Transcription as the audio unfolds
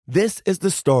This is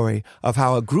the story of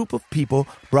how a group of people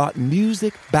brought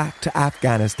music back to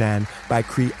Afghanistan by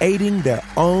creating their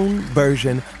own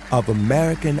version of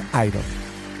American Idol.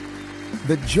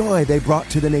 The joy they brought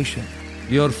to the nation.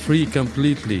 You're free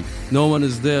completely. No one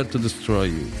is there to destroy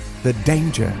you. The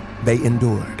danger they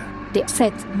endured. They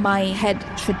said my head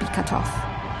should be cut off.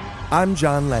 I'm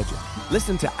John Legend.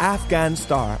 Listen to Afghan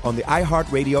Star on the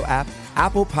iHeartRadio app,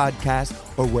 Apple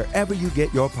Podcasts, or wherever you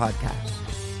get your podcasts.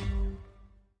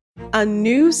 A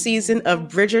new season of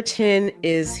Bridgerton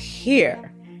is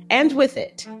here. And with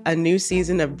it, a new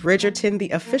season of Bridgerton, the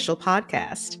official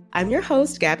podcast. I'm your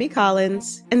host, Gabby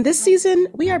Collins. And this season,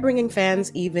 we are bringing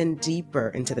fans even deeper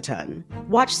into the ton.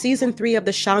 Watch season 3 of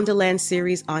the Shondaland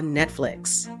series on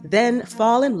Netflix. Then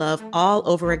fall in love all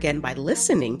over again by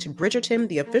listening to Bridgerton,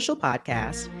 the official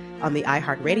podcast on the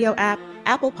iHeartRadio app,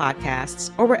 Apple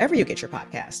Podcasts, or wherever you get your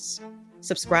podcasts.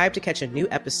 Subscribe to catch a new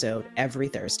episode every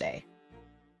Thursday.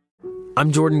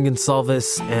 I'm Jordan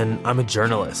Gonsalves, and I'm a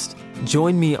journalist.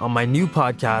 Join me on my new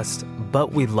podcast,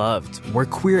 But We Loved, where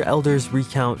queer elders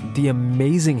recount the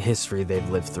amazing history they've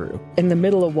lived through. In the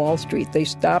middle of Wall Street, they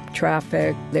stopped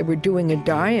traffic. They were doing a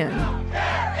die-in.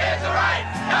 Healthcare is a right!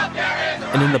 Healthcare is a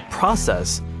right! And in the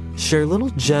process, share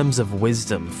little gems of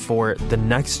wisdom for the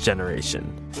next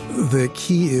generation. The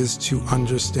key is to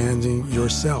understanding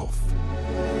yourself,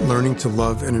 learning to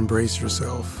love and embrace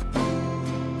yourself.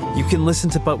 You can listen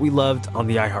to But We Loved on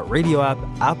the iHeartRadio app,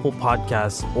 Apple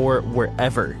Podcasts, or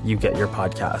wherever you get your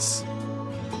podcasts.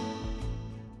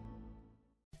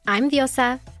 I'm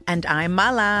Diosa. And I'm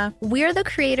Mala. We're the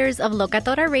creators of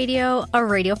Locatora Radio, a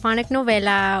radiophonic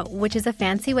novela, which is a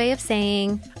fancy way of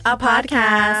saying a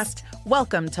podcast.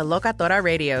 Welcome to Locatora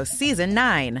Radio Season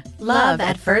 9. Love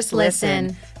at First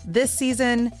Listen. This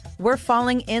season, we're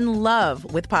falling in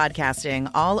love with podcasting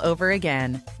all over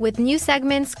again. With new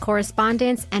segments,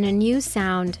 correspondence, and a new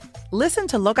sound. Listen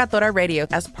to Locatora Radio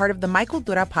as part of the My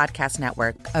Cultura Podcast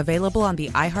Network. Available on the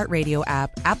iHeartRadio app,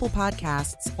 Apple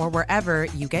Podcasts, or wherever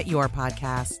you get your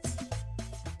podcasts.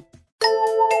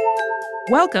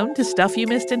 Welcome to Stuff You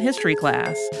Missed in History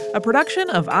Class, a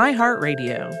production of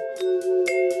iHeartRadio.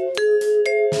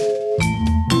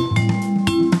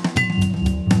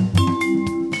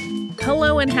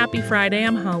 Hello and happy Friday.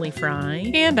 I'm Holly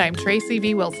Fry. And I'm Tracy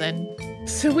V. Wilson.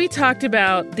 So we talked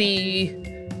about the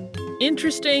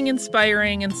interesting,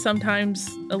 inspiring, and sometimes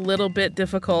a little bit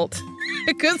difficult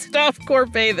Gustave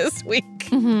Courbet this week.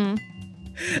 Mm-hmm.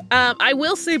 I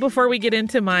will say before we get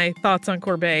into my thoughts on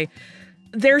Courbet,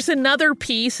 there's another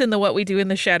piece in the What We Do in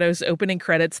the Shadows opening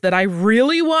credits that I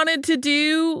really wanted to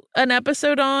do an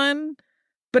episode on,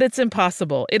 but it's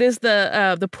impossible. It is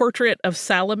the portrait of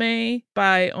Salome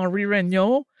by Henri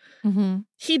Regnault. Mm-hmm.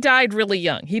 He died really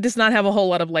young. He does not have a whole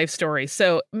lot of life story.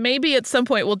 So maybe at some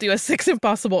point we'll do a 6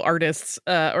 Impossible Artists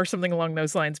or something along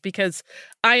those lines, because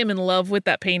I am in love with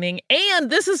that painting. And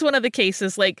this is one of the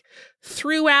cases, like,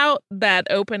 throughout that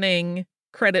opening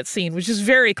credit scene, which is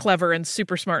very clever and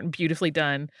super smart and beautifully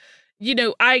done. You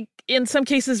know, I, in some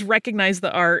cases, recognize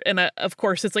the art. And of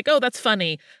course, it's like, oh, that's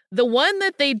funny. The one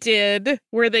that they did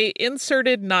where they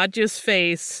inserted Nadia's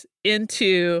face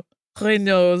into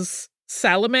Regnault's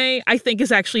Salome, I think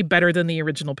is actually better than the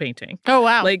original painting. Oh,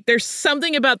 wow. Like, there's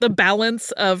something about the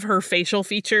balance of her facial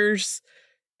features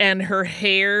and her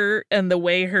hair and the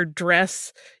way her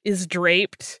dress is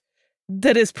draped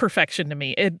that is perfection to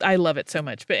me. I love it so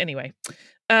much. But anyway,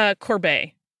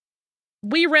 Courbet.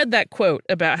 We read that quote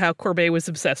about how Courbet was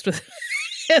obsessed with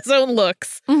his own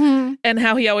looks and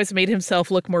how he always made himself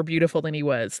look more beautiful than he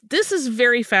was. This is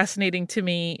very fascinating to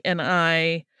me, and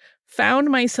I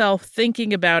found myself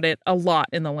thinking about it a lot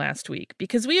in the last week,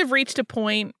 because we have reached a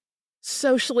point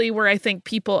socially where I think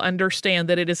people understand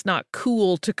that it is not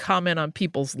cool to comment on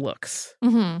people's looks.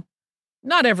 Mm-hmm.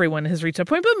 Not everyone has reached that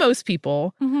point, but most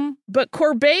people. Mm-hmm. But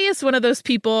Courbet is one of those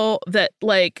people that,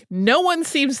 like, no one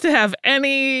seems to have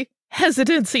any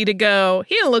hesitancy to go,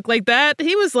 he didn't look like that.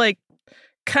 He was, like,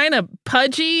 kind of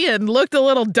pudgy and looked a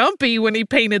little dumpy when he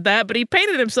painted that, but he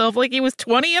painted himself like he was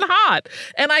 20 and hot.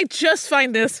 And I just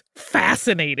find this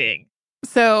fascinating.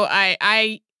 So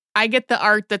I get the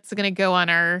art that's going to go on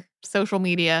our social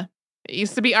media. It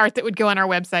used to be art that would go on our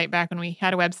website back when we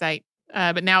had a website.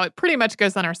 But now it pretty much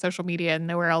goes on our social media and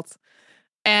nowhere else.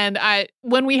 And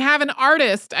when we have an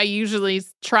artist, I usually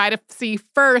try to see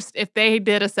first if they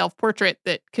did a self-portrait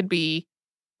that could be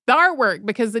the artwork,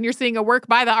 because then you're seeing a work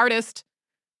by the artist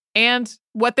and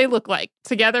what they look like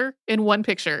together in one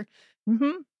picture.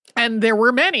 Mm-hmm. And there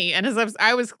were many. And as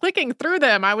I was clicking through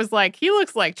them, I was like, he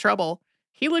looks like trouble.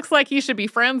 He looks like he should be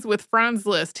friends with Franz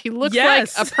Liszt. He looks like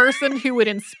a person who would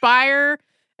inspire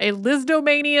a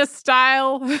Lizdomania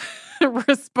style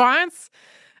response.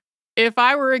 If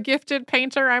I were a gifted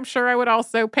painter, I'm sure I would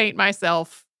also paint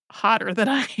myself hotter than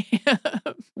I am.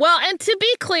 Well, and to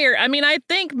be clear, I mean, I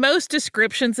think most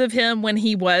descriptions of him when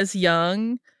he was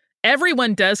young,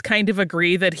 everyone does kind of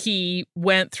agree that he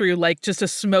went through like just a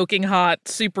smoking hot,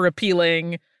 super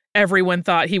appealing, everyone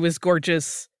thought he was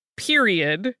gorgeous,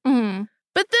 period. Mm-hmm.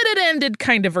 But then it ended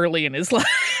kind of early in his life.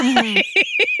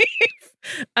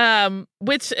 Mm-hmm.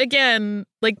 Which, again,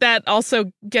 like that also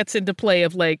gets into play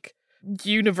of like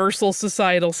universal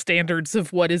societal standards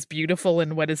of what is beautiful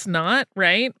and what is not,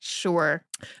 right? Sure.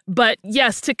 But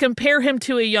yes, to compare him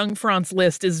to a young Franz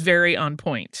Liszt is very on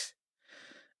point.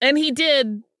 And he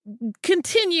did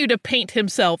continue to paint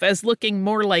himself as looking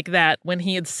more like that when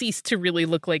he had ceased to really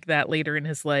look like that later in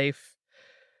his life.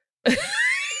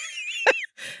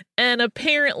 And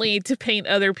apparently to paint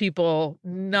other people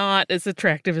not as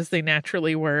attractive as they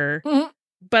naturally were. Mm-hmm.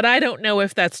 But I don't know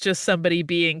if that's just somebody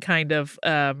being kind of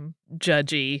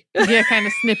judgy. Yeah, kind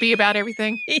of snippy about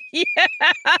everything. Yeah,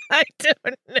 I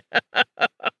don't know.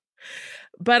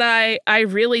 But I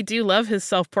really do love his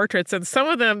self-portraits. And some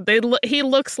of them, he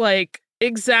looks like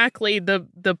exactly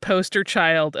the poster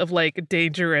child of like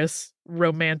dangerous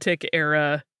romantic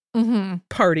era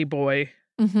party boy.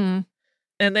 Mm-hmm.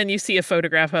 And then you see a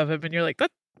photograph of him and you're like,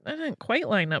 that didn't quite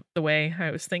line up the way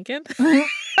I was thinking.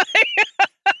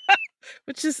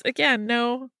 Which is, again,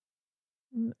 no.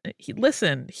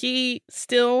 Listen, he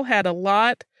still had a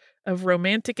lot of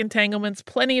romantic entanglements.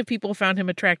 Plenty of people found him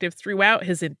attractive throughout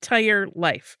his entire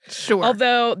life. Sure.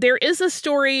 Although there is a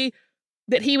story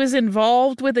that he was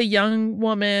involved with a young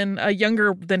woman, a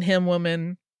younger than him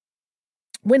woman,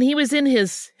 when he was in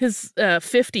his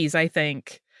 50s, I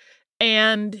think.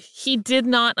 And he did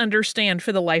not understand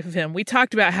for the life of him. We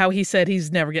talked about how he said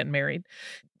he's never getting married.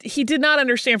 He did not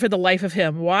understand for the life of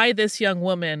him why this young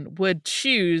woman would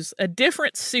choose a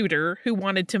different suitor who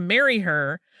wanted to marry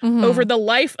her over the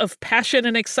life of passion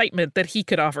and excitement that he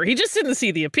could offer. He just didn't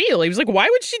see the appeal. He was like, why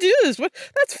would she do this?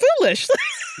 That's foolish.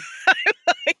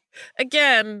 Like,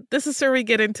 again, this is where we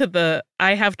get into the,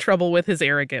 I have trouble with his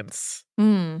arrogance.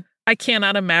 I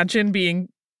cannot imagine being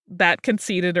that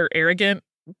conceited or arrogant.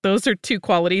 Those are two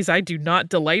qualities I do not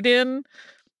delight in.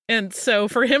 And so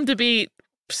for him to be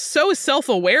so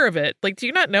self-aware of it, like, do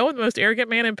you not know the most arrogant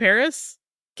man in Paris?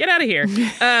 Get out of here.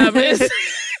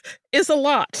 Is a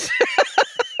lot.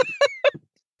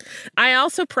 I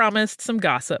also promised some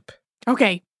gossip.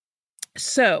 Okay.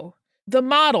 So the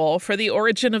model for the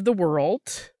origin of the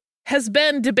world has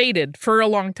been debated for a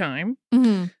long time.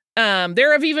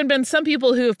 There have even been some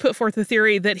people who have put forth the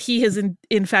theory that he is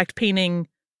in fact painting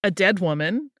a dead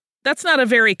woman. That's not a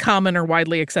very common or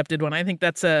widely accepted one. I think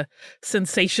that's a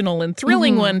sensational and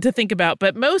thrilling one to think about.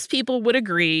 But most people would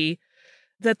agree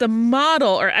that the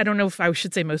model, or I don't know if I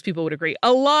should say most people would agree,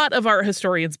 a lot of art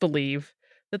historians believe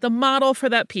that the model for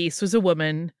that piece was a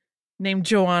woman named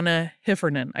Johanna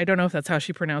Heffernan. I don't know if that's how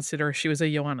she pronounced it or if she was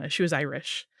a Johanna. She was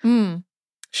Irish.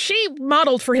 She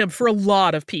modeled for him for a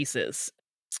lot of pieces.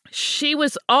 She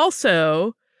was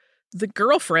also the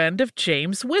girlfriend of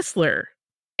James Whistler.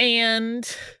 And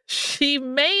she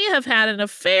may have had an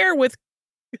affair with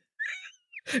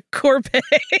Courbet.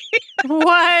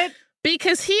 What?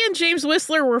 Because he and James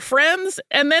Whistler were friends,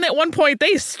 and then at one point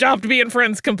they stopped being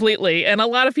friends completely. And a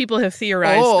lot of people have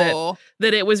theorized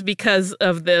that it was because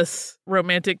of this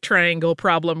romantic triangle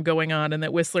problem going on, and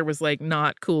that Whistler was like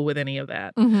not cool with any of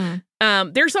that.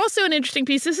 There's also an interesting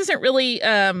piece. This isn't really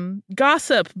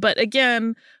gossip, but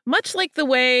again, much like the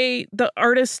way the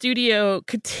artist studio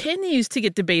continues to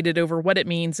get debated over what it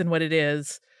means and what it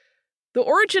is, the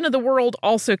origin of the world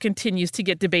also continues to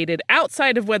get debated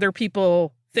outside of whether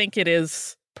people think it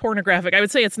is pornographic. I would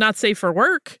say it's not safe for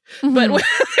work, but whether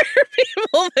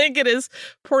people think it is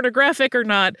pornographic or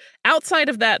not, outside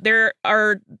of that, there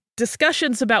are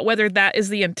discussions about whether that is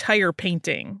the entire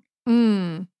painting.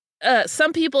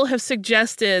 Some people have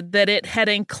suggested that it had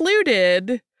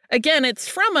included, again, it's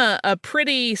from a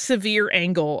pretty severe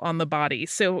angle on the body.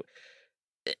 So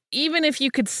even if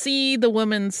you could see the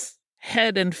woman's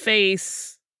head and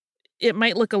face, it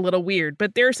might look a little weird.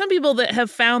 But there are some people that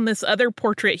have found this other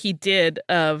portrait he did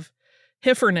of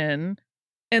Heffernan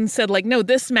and said, like, no,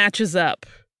 this matches up.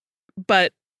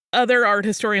 But other art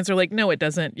historians are like, no, it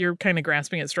doesn't. You're kind of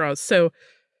grasping at straws. So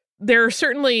there are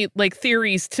certainly like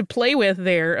theories to play with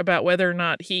there about whether or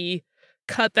not he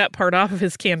cut that part off of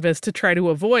his canvas to try to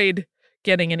avoid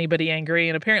getting anybody angry.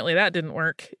 And apparently that didn't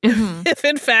work. If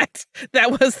in fact that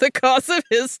was the cause of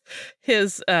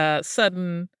his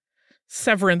sudden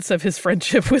severance of his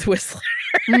friendship with Whistler.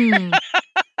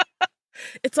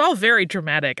 It's all very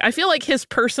dramatic. I feel like his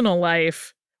personal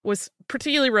life was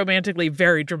particularly romantically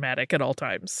very dramatic at all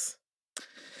times.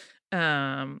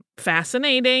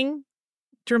 Fascinating,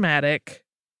 dramatic.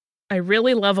 I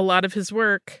really love a lot of his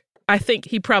work. I think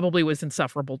he probably was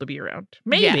insufferable to be around.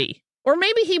 Maybe. Yeah. Or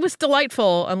maybe he was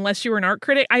delightful, unless you were an art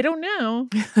critic. I don't know.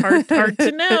 Hard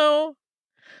to know.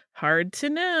 Hard to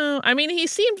know. I mean, he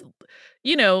seemed,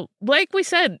 like we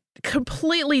said,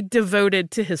 completely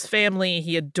devoted to his family.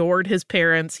 He adored his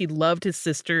parents. He loved his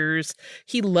sisters.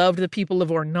 He loved the people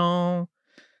of Ornans.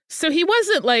 So he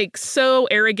wasn't like so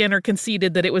arrogant or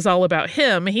conceited that it was all about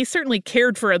him. He certainly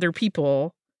cared for other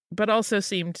people, but also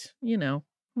seemed, a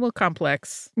little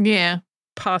complex. Yeah.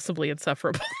 Possibly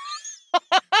insufferable.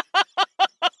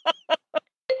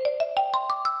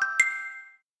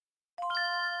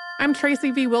 I'm Tracy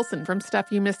V. Wilson from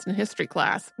Stuff You Missed in History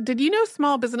Class. Did you know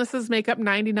small businesses make up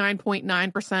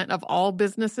 99.9% of all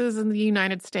businesses in the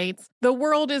United States? The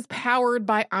world is powered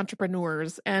by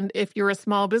entrepreneurs, and if you're a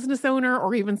small business owner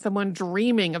or even someone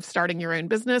dreaming of starting your own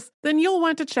business, then you'll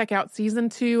want to check out Season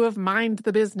 2 of Mind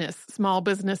the Business, Small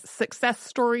Business Success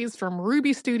Stories from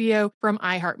Ruby Studio, from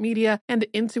iHeartMedia, and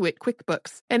Intuit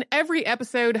QuickBooks. And every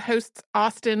episode, hosts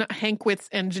Austin Hankwitz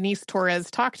and Janice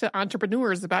Torres talk to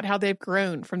entrepreneurs about how they've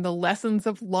grown from the lessons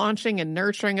of launching and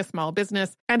nurturing a small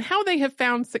business and how they have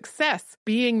found success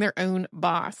being their own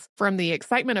boss. From the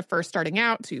excitement of first starting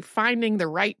out to finding the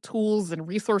right tools and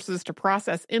resources to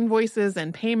process invoices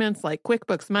and payments like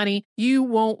QuickBooks Money, you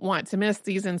won't want to miss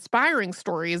these inspiring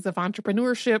stories of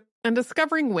entrepreneurship and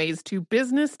discovering ways to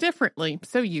business differently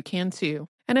so you can too.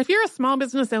 And if you're a small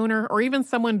business owner or even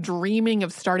someone dreaming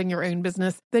of starting your own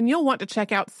business, then you'll want to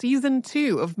check out Season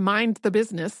 2 of Mind the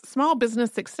Business, Small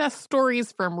Business Success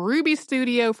Stories from Ruby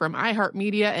Studio, from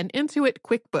iHeartMedia, and Intuit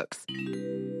QuickBooks.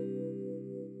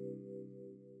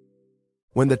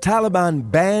 When the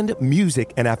Taliban banned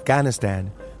music in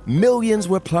Afghanistan, millions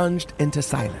were plunged into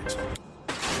silence.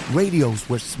 Radios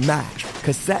were smashed,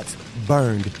 cassettes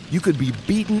burned. You could be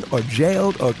beaten or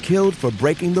jailed or killed for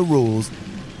breaking the rules.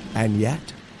 And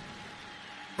yet,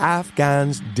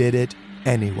 Afghans did it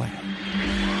anyway.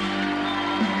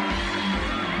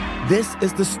 This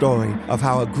is the story of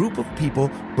how a group of people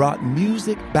brought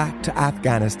music back to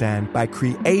Afghanistan by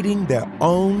creating their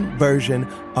own version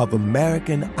of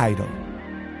American Idol.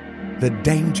 The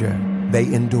danger they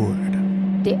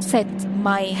endured. They said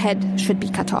my head should be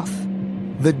cut off.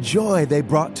 The joy they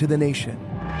brought to the nation.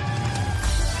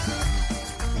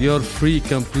 You're free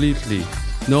completely.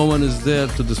 No one is there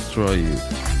to destroy you.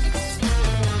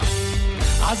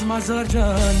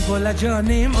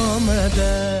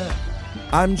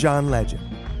 I'm John Legend.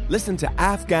 Listen to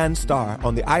Afghan Star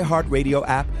on the iHeartRadio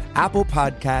app, Apple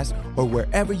Podcasts, or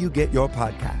wherever you get your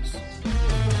podcasts.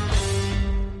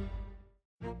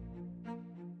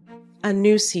 A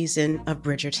new season of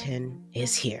Bridgerton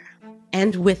is here.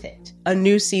 And with it, a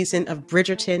new season of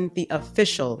Bridgerton, the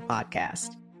official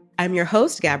podcast. I'm your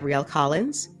host, Gabrielle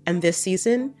Collins, and this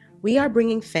season, we are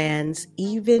bringing fans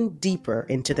even deeper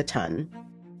into the ton.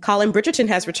 Colin Bridgerton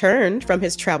has returned from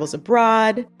his travels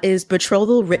abroad. Is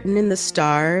betrothal written in the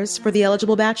stars for the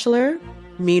eligible bachelor?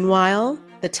 Meanwhile,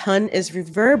 the ton is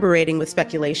reverberating with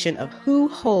speculation of who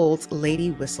holds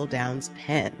Lady Whistledown's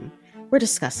pen. We're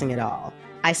discussing it all.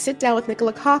 I sit down with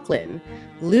Nicola Coughlan,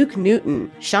 Luke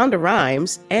Newton, Shonda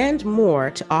Rhimes, and more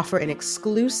to offer an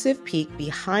exclusive peek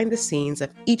behind the scenes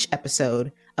of each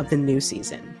episode of the new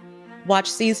season. Watch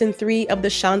Season 3 of the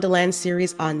Shondaland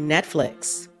series on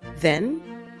Netflix. Then,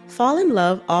 fall in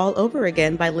love all over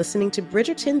again by listening to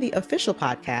Bridgerton, the official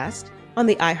podcast, on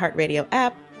the iHeartRadio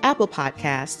app, Apple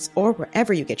Podcasts, or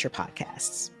wherever you get your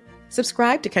podcasts.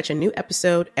 Subscribe to catch a new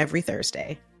episode every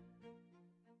Thursday.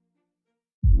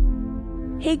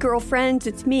 Hey girlfriends,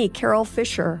 it's me, Carol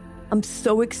Fisher. I'm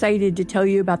so excited to tell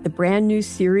you about the brand new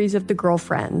series of The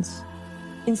Girlfriends.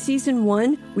 In Season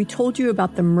 1, we told you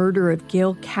about the murder of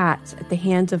Gail Katz at the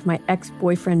hands of my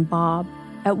ex-boyfriend Bob.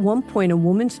 At one point, a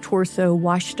woman's torso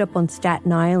washed up on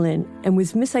Staten Island and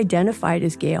was misidentified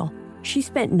as Gail. She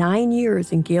spent 9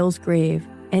 years in Gail's grave,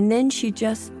 and then she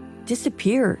just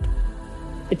disappeared.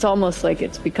 It's almost like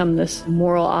it's become this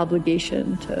moral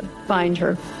obligation to find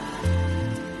her.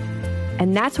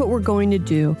 And that's what we're going to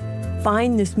do.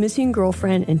 Find this missing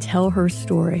girlfriend and tell her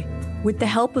story. With the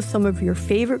help of some of your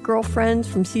favorite girlfriends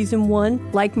from Season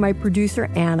 1, like my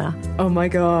producer, Anna. Oh my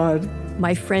God.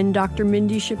 My friend, Dr.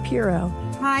 Mindy Shapiro.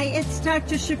 Hi, it's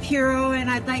Dr. Shapiro,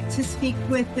 and I'd like to speak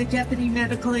with the Deputy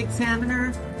Medical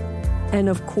Examiner. And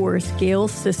of course,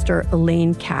 Gail's sister,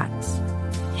 Elaine Katz.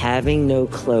 Having no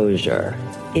closure,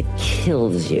 it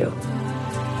kills you.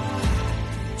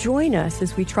 Join us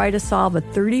as we try to solve a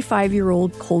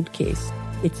 35-year-old cold case.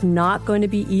 It's not going to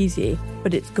be easy,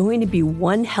 but it's going to be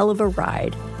one hell of a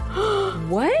ride.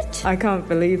 What? I can't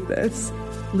believe this.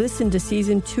 Listen to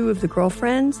Season 2 of The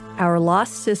Girlfriends, Our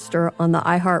Lost Sister on the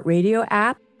iHeartRadio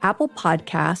app, Apple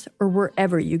Podcasts, or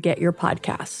wherever you get your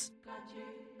podcasts.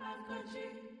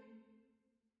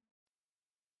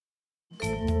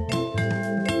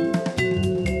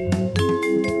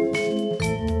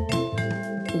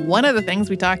 One of the things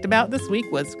we talked about this week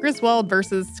was Griswold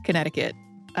versus Connecticut,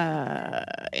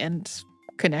 and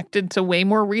connected to way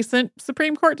more recent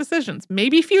Supreme Court decisions,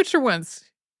 maybe future ones.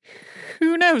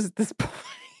 Who knows at this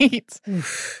point?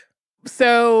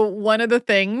 So one of the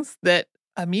things that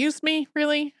amused me,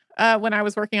 really, when I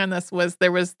was working on this was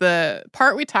there was the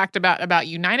part we talked about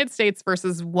United States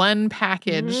versus one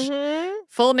package. Mm-hmm.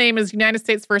 Full name is United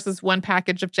States versus one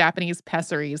package of Japanese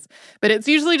pessaries, but it's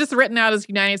usually just written out as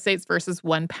United States versus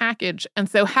one package. And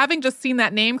so having just seen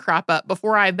that name crop up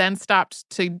before I then stopped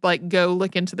to go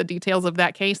look into the details of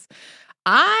that case,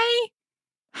 I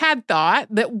had thought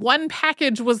that one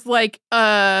package was like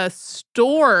a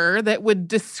store that would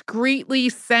discreetly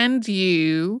send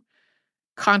you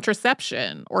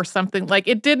contraception or something. Like,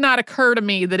 it did not occur to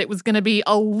me that it was going to be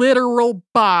a literal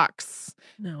box.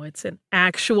 No, it's an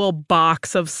actual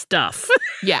box of stuff.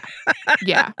 Yeah.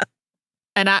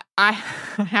 And I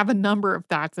have a number of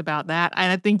thoughts about that,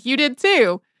 and I think you did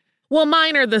too. Well,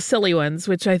 mine are the silly ones,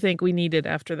 which I think we needed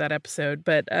after that episode.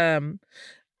 But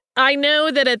I know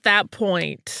that at that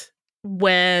point,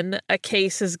 when a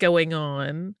case is going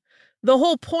on, the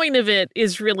whole point of it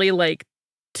is really like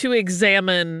to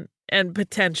examine and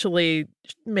potentially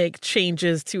make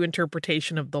changes to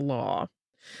interpretation of the law.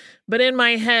 But in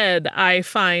my head, I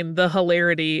find the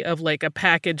hilarity of like a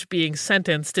package being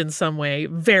sentenced in some way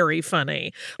very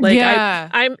funny. Like, yeah.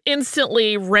 I'm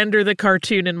instantly render the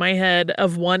cartoon in my head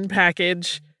of one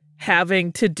package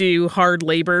having to do hard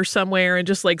labor somewhere and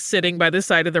just like sitting by the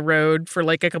side of the road for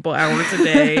like a couple hours a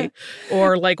day,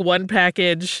 or like one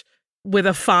package with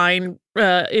a fine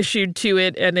issued to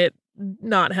it and it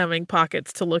not having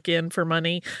pockets to look in for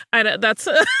money. That's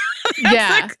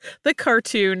the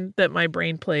cartoon that my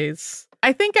brain plays.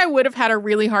 I think I would have had a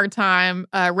really hard time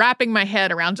wrapping my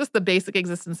head around just the basic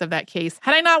existence of that case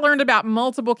had I not learned about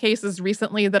multiple cases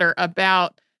recently that are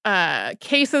about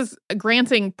cases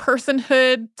granting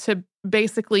personhood to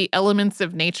basically elements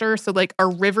of nature. So like a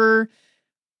river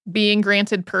being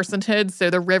granted personhood,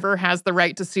 so the river has the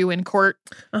right to sue in court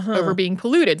over being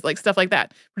polluted, like stuff like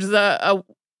that, which is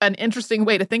an interesting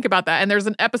way to think about that. And there's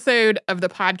an episode of the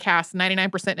podcast,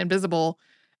 99% Invisible,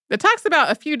 that talks about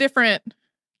a few different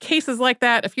cases like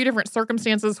that, a few different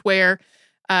circumstances where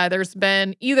there's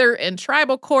been either in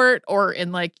tribal court or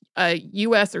in like a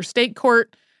U.S. or state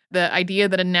court, the idea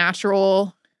that a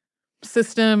natural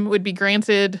system would be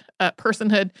granted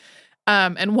personhood.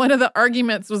 And one of the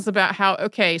arguments was about how,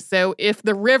 okay, so if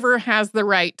the river has the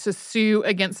right to sue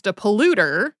against a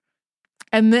polluter,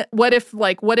 and what if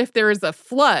there is a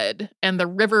flood and the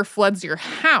river floods your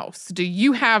house? Do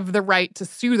you have the right to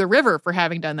sue the river for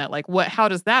having done that? Like, how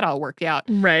does that all work out?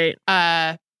 Right.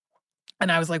 And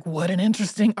I was like, what an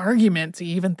interesting argument to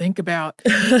even think about.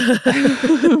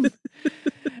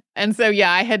 And so,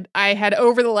 yeah, I had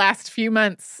over the last few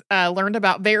months learned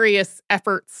about various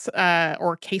efforts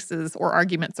or cases or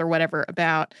arguments or whatever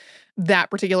about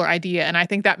that particular idea. And I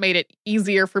think that made it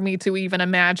easier for me to even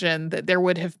imagine that there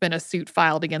would have been a suit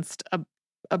filed against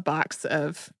a box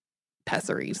of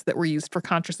pessaries that were used for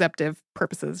contraceptive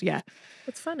purposes. Yeah.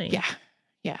 That's funny.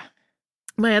 Yeah.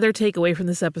 My other takeaway from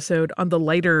this episode on the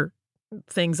lighter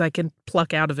things I can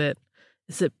pluck out of it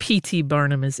is that P.T.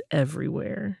 Barnum is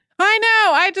everywhere. I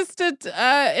know. I just did,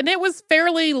 and it was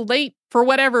fairly late for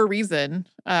whatever reason.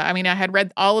 I mean, I had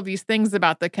read all of these things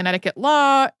about the Connecticut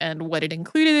law and what it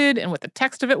included and what the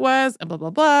text of it was and blah, blah,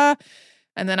 blah.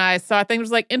 And then I saw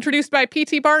things like introduced by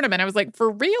P.T. Barnum. And I was like, for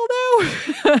real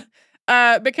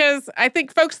though? Because I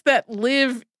think folks that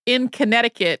live in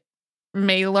Connecticut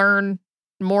may learn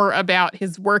more about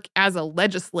his work as a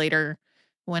legislator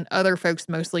when other folks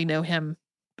mostly know him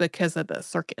because of the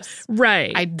circus.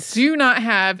 Right. I do not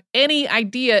have any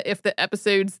idea if the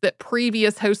episodes that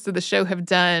previous hosts of the show have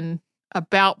done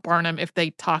about Barnum, if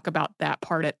they talk about that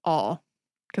part at all.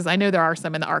 Because I know there are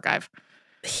some in the archive.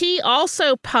 He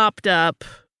also popped up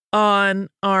on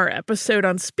our episode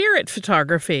on spirit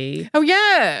photography. Oh,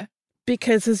 yeah.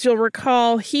 Because as you'll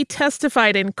recall, he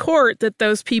testified in court that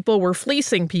those people were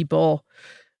fleecing people.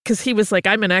 Because he was like,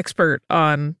 I'm an expert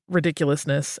on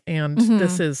ridiculousness, and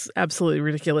this is absolutely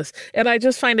ridiculous. And I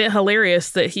just find it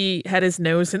hilarious that he had his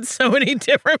nose in so many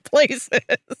different places.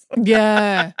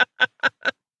 Yeah.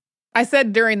 I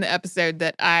said during the episode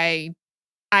that I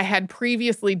had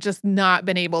previously just not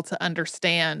been able to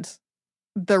understand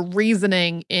the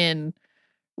reasoning in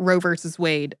Roe versus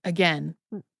Wade. Again,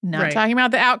 not Right. talking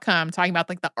about the outcome, talking about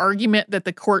like the argument that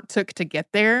the court took to get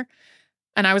there.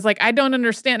 And I was like, I don't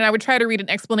understand. And I would try to read an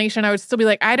explanation. I would still be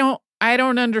like, I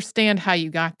don't understand how you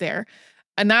got there.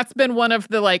 And that's been one of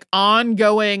the like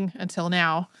ongoing, until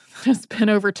now, has been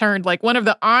overturned. Like one of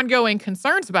the ongoing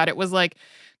concerns about it was like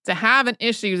to have an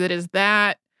issue that is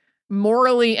that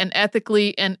morally and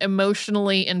ethically and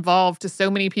emotionally involved to so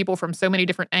many people from so many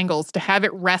different angles, to have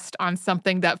it rest on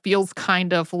something that feels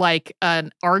kind of like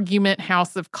an argument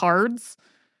house of cards.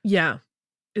 Yeah.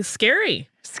 It's scary.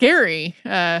 Scary.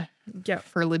 Yeah.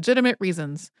 For legitimate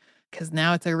reasons, because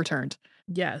now it's overturned.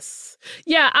 Yes.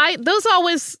 Yeah, those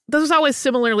always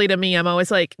similarly to me. I'm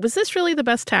always like, was this really the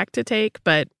best tack to take?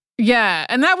 But yeah,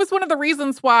 and that was one of the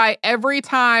reasons why every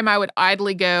time I would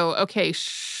idly go, okay,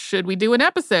 should we do an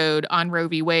episode on Roe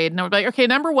v. Wade? And I would be like, okay,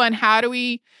 number one, how do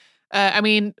we,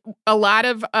 a lot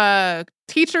of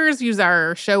teachers use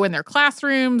our show in their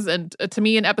classrooms. And to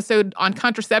me, an episode on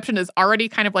contraception is already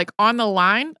kind of like on the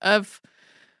line of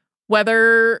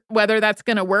whether that's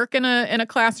going to work in a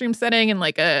classroom setting, and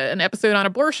like an episode on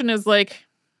abortion is like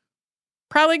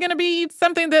probably going to be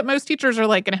something that most teachers are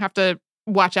like going to have to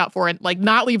watch out for and like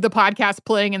not leave the podcast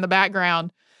playing in the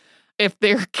background if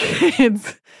their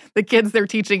the kids they're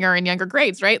teaching are in younger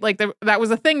grades, right? Like that was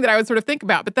a thing that I would sort of think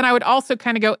about. But then I would also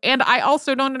kind of go, and I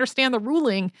also don't understand the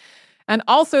ruling. And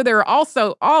also there are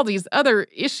also all these other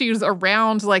issues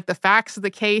around like the facts of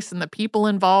the case and the people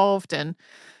involved. And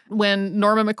when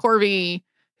Norma McCorvey,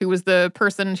 who was the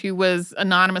person who was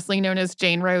anonymously known as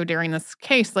Jane Roe during this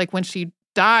case, like when she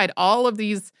died, all of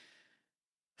these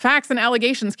facts and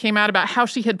allegations came out about how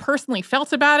she had personally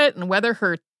felt about it and whether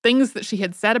her things that she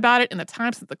had said about it in the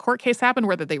times that the court case happened,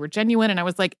 whether they were genuine. And I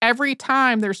was like, every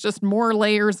time there's just more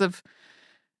layers of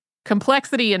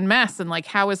complexity and mess. And like,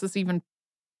 how is this even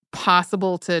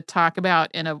possible to talk about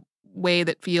in a way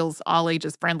that feels all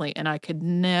ages friendly? And I could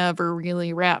never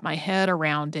really wrap my head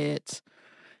around it.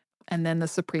 And then the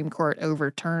Supreme Court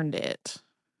overturned it.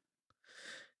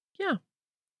 yeah,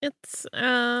 it's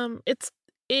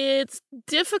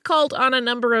difficult on a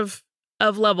number of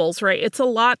levels, right? It's a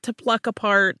lot to pluck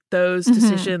apart those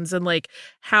decisions and like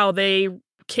how they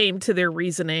came to their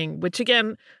reasoning, which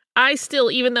again, I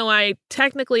still, even though I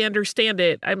technically understand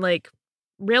it, I'm like,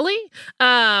 really?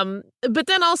 But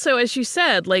then also, as you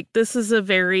said, like this is a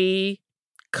very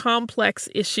complex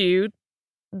issue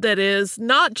that is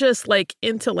not just like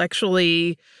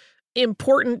intellectually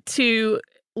important to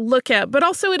look at, but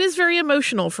also it is very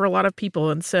emotional for a lot of people.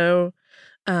 And so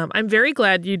I'm very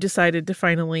glad you decided to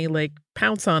finally like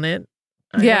pounce on it.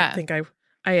 I don't think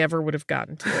I ever would have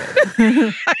gotten to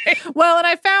it. Well, and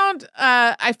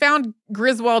I found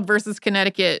Griswold versus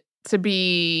Connecticut to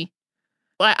be,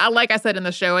 like I said in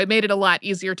the show, it made it a lot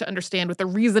easier to understand what the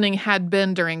reasoning had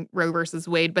been during Roe versus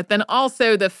Wade, but then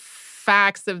also the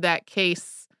facts of that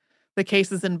case, the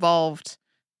cases involved,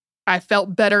 I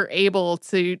felt better able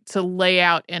to lay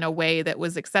out in a way that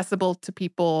was accessible to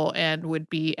people and would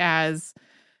be as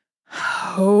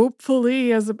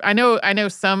hopefully as I know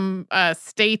some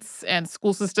states and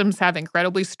school systems have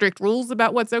incredibly strict rules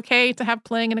about what's okay to have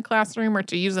playing in a classroom or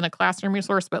to use in a classroom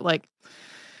resource, but like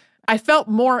I felt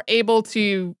more able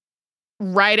to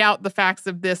write out the facts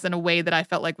of this in a way that I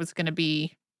felt like was going to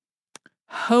be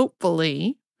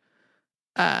hopefully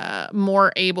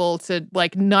more able to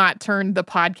like not turn the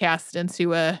podcast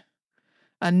into a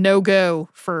no-go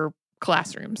for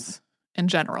classrooms in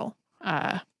general.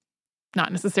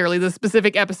 Not necessarily the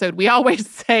specific episode. We always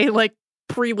say like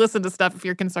pre-listen to stuff if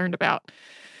you're concerned about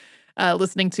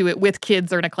listening to it with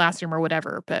kids or in a classroom or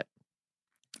whatever. But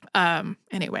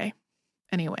anyway,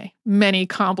 many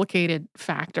complicated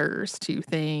factors to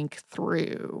think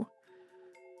through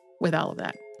with all of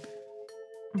that.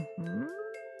 Mm-hmm.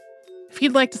 If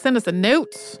you'd like to send us a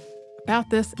note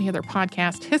about this, any other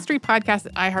podcast,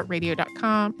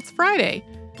 historypodcast@iheartradio.com. It's Friday.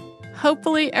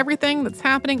 Hopefully everything that's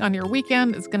happening on your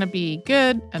weekend is going to be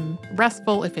good and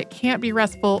restful. If it can't be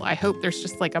restful, I hope there's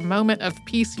just like a moment of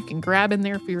peace you can grab in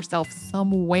there for yourself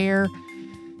somewhere.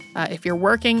 If you're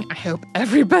working, I hope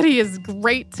everybody is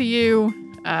great to you.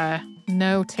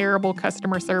 No terrible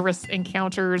customer service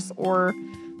encounters or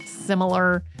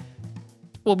similar.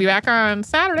 We'll be back on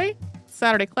Saturday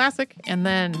Classic, and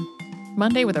then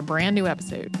Monday with a brand new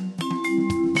episode.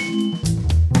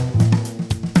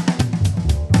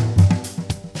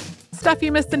 Stuff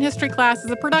You Missed in History Class is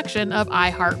a production of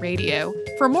iHeartRadio.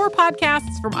 For more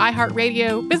podcasts from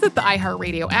iHeartRadio, visit the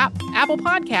iHeartRadio app, Apple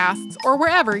Podcasts, or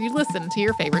wherever you listen to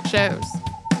your favorite shows.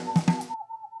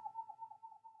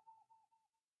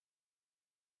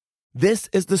 This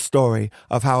is the story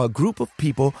of how a group of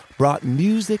people brought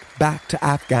music back to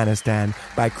Afghanistan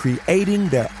by creating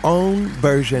their own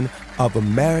version of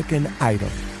American Idol.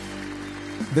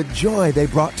 The joy they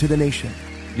brought to the nation.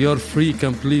 You're free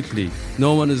completely.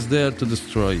 No one is there to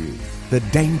destroy you. The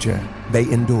danger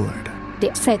they endured.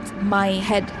 They said my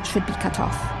head should be cut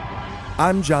off.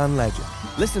 I'm John Legend.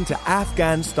 Listen to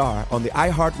Afghan Star on the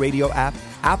iHeartRadio app,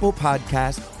 Apple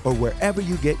Podcasts, or wherever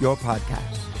you get your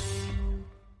podcasts.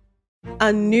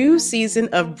 A new season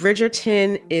of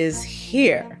Bridgerton is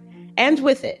here. And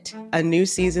with it, a new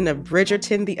season of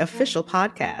Bridgerton, the official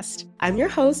podcast. I'm your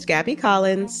host, Gabby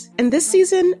Collins. And this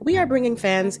season, we are bringing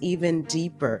fans even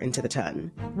deeper into the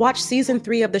ton. Watch season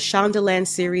 3 of the Shondaland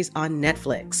series on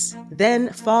Netflix.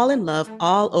 Then fall in love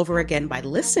all over again by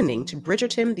listening to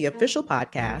Bridgerton, the official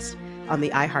podcast on the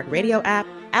iHeartRadio app,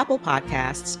 Apple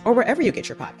Podcasts, or wherever you get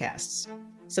your podcasts.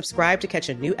 Subscribe to catch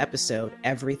a new episode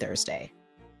every Thursday.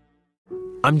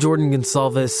 I'm Jordan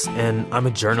Gonsalves, and I'm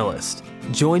a journalist.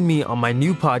 Join me on my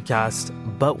new podcast,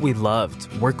 But We Loved,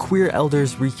 where queer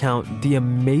elders recount the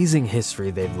amazing history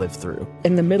they've lived through.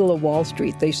 In the middle of Wall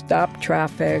Street, they stopped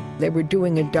traffic. They were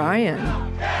doing a die-in.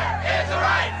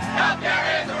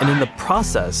 And in the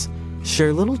process,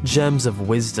 share little gems of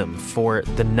wisdom for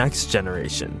the next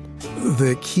generation.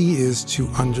 The key is to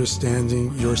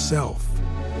understanding yourself,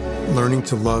 learning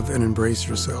to love and embrace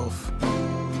yourself.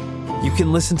 You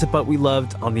can listen to But We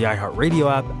Loved on the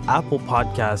iHeartRadio app, Apple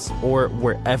Podcasts, or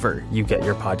wherever you get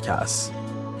your podcasts.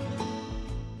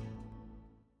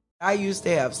 I used to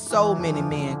have so many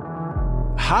men.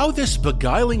 How this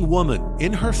beguiling woman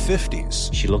in her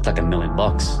 50s, she looked like $1 million,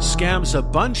 scams a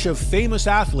bunch of famous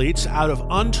athletes out of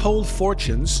untold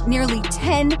fortunes. Nearly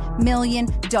 $10 million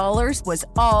was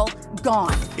all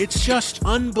gone. It's just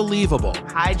unbelievable.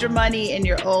 Hide your money in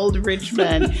your old rich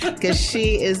man, because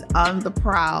she is on the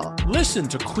prowl. Listen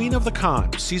to Queen of the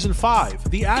Con, Season 5,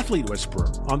 The Athlete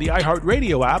Whisperer, on the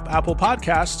iHeartRadio app, Apple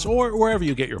Podcasts, or wherever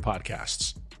you get your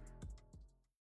podcasts.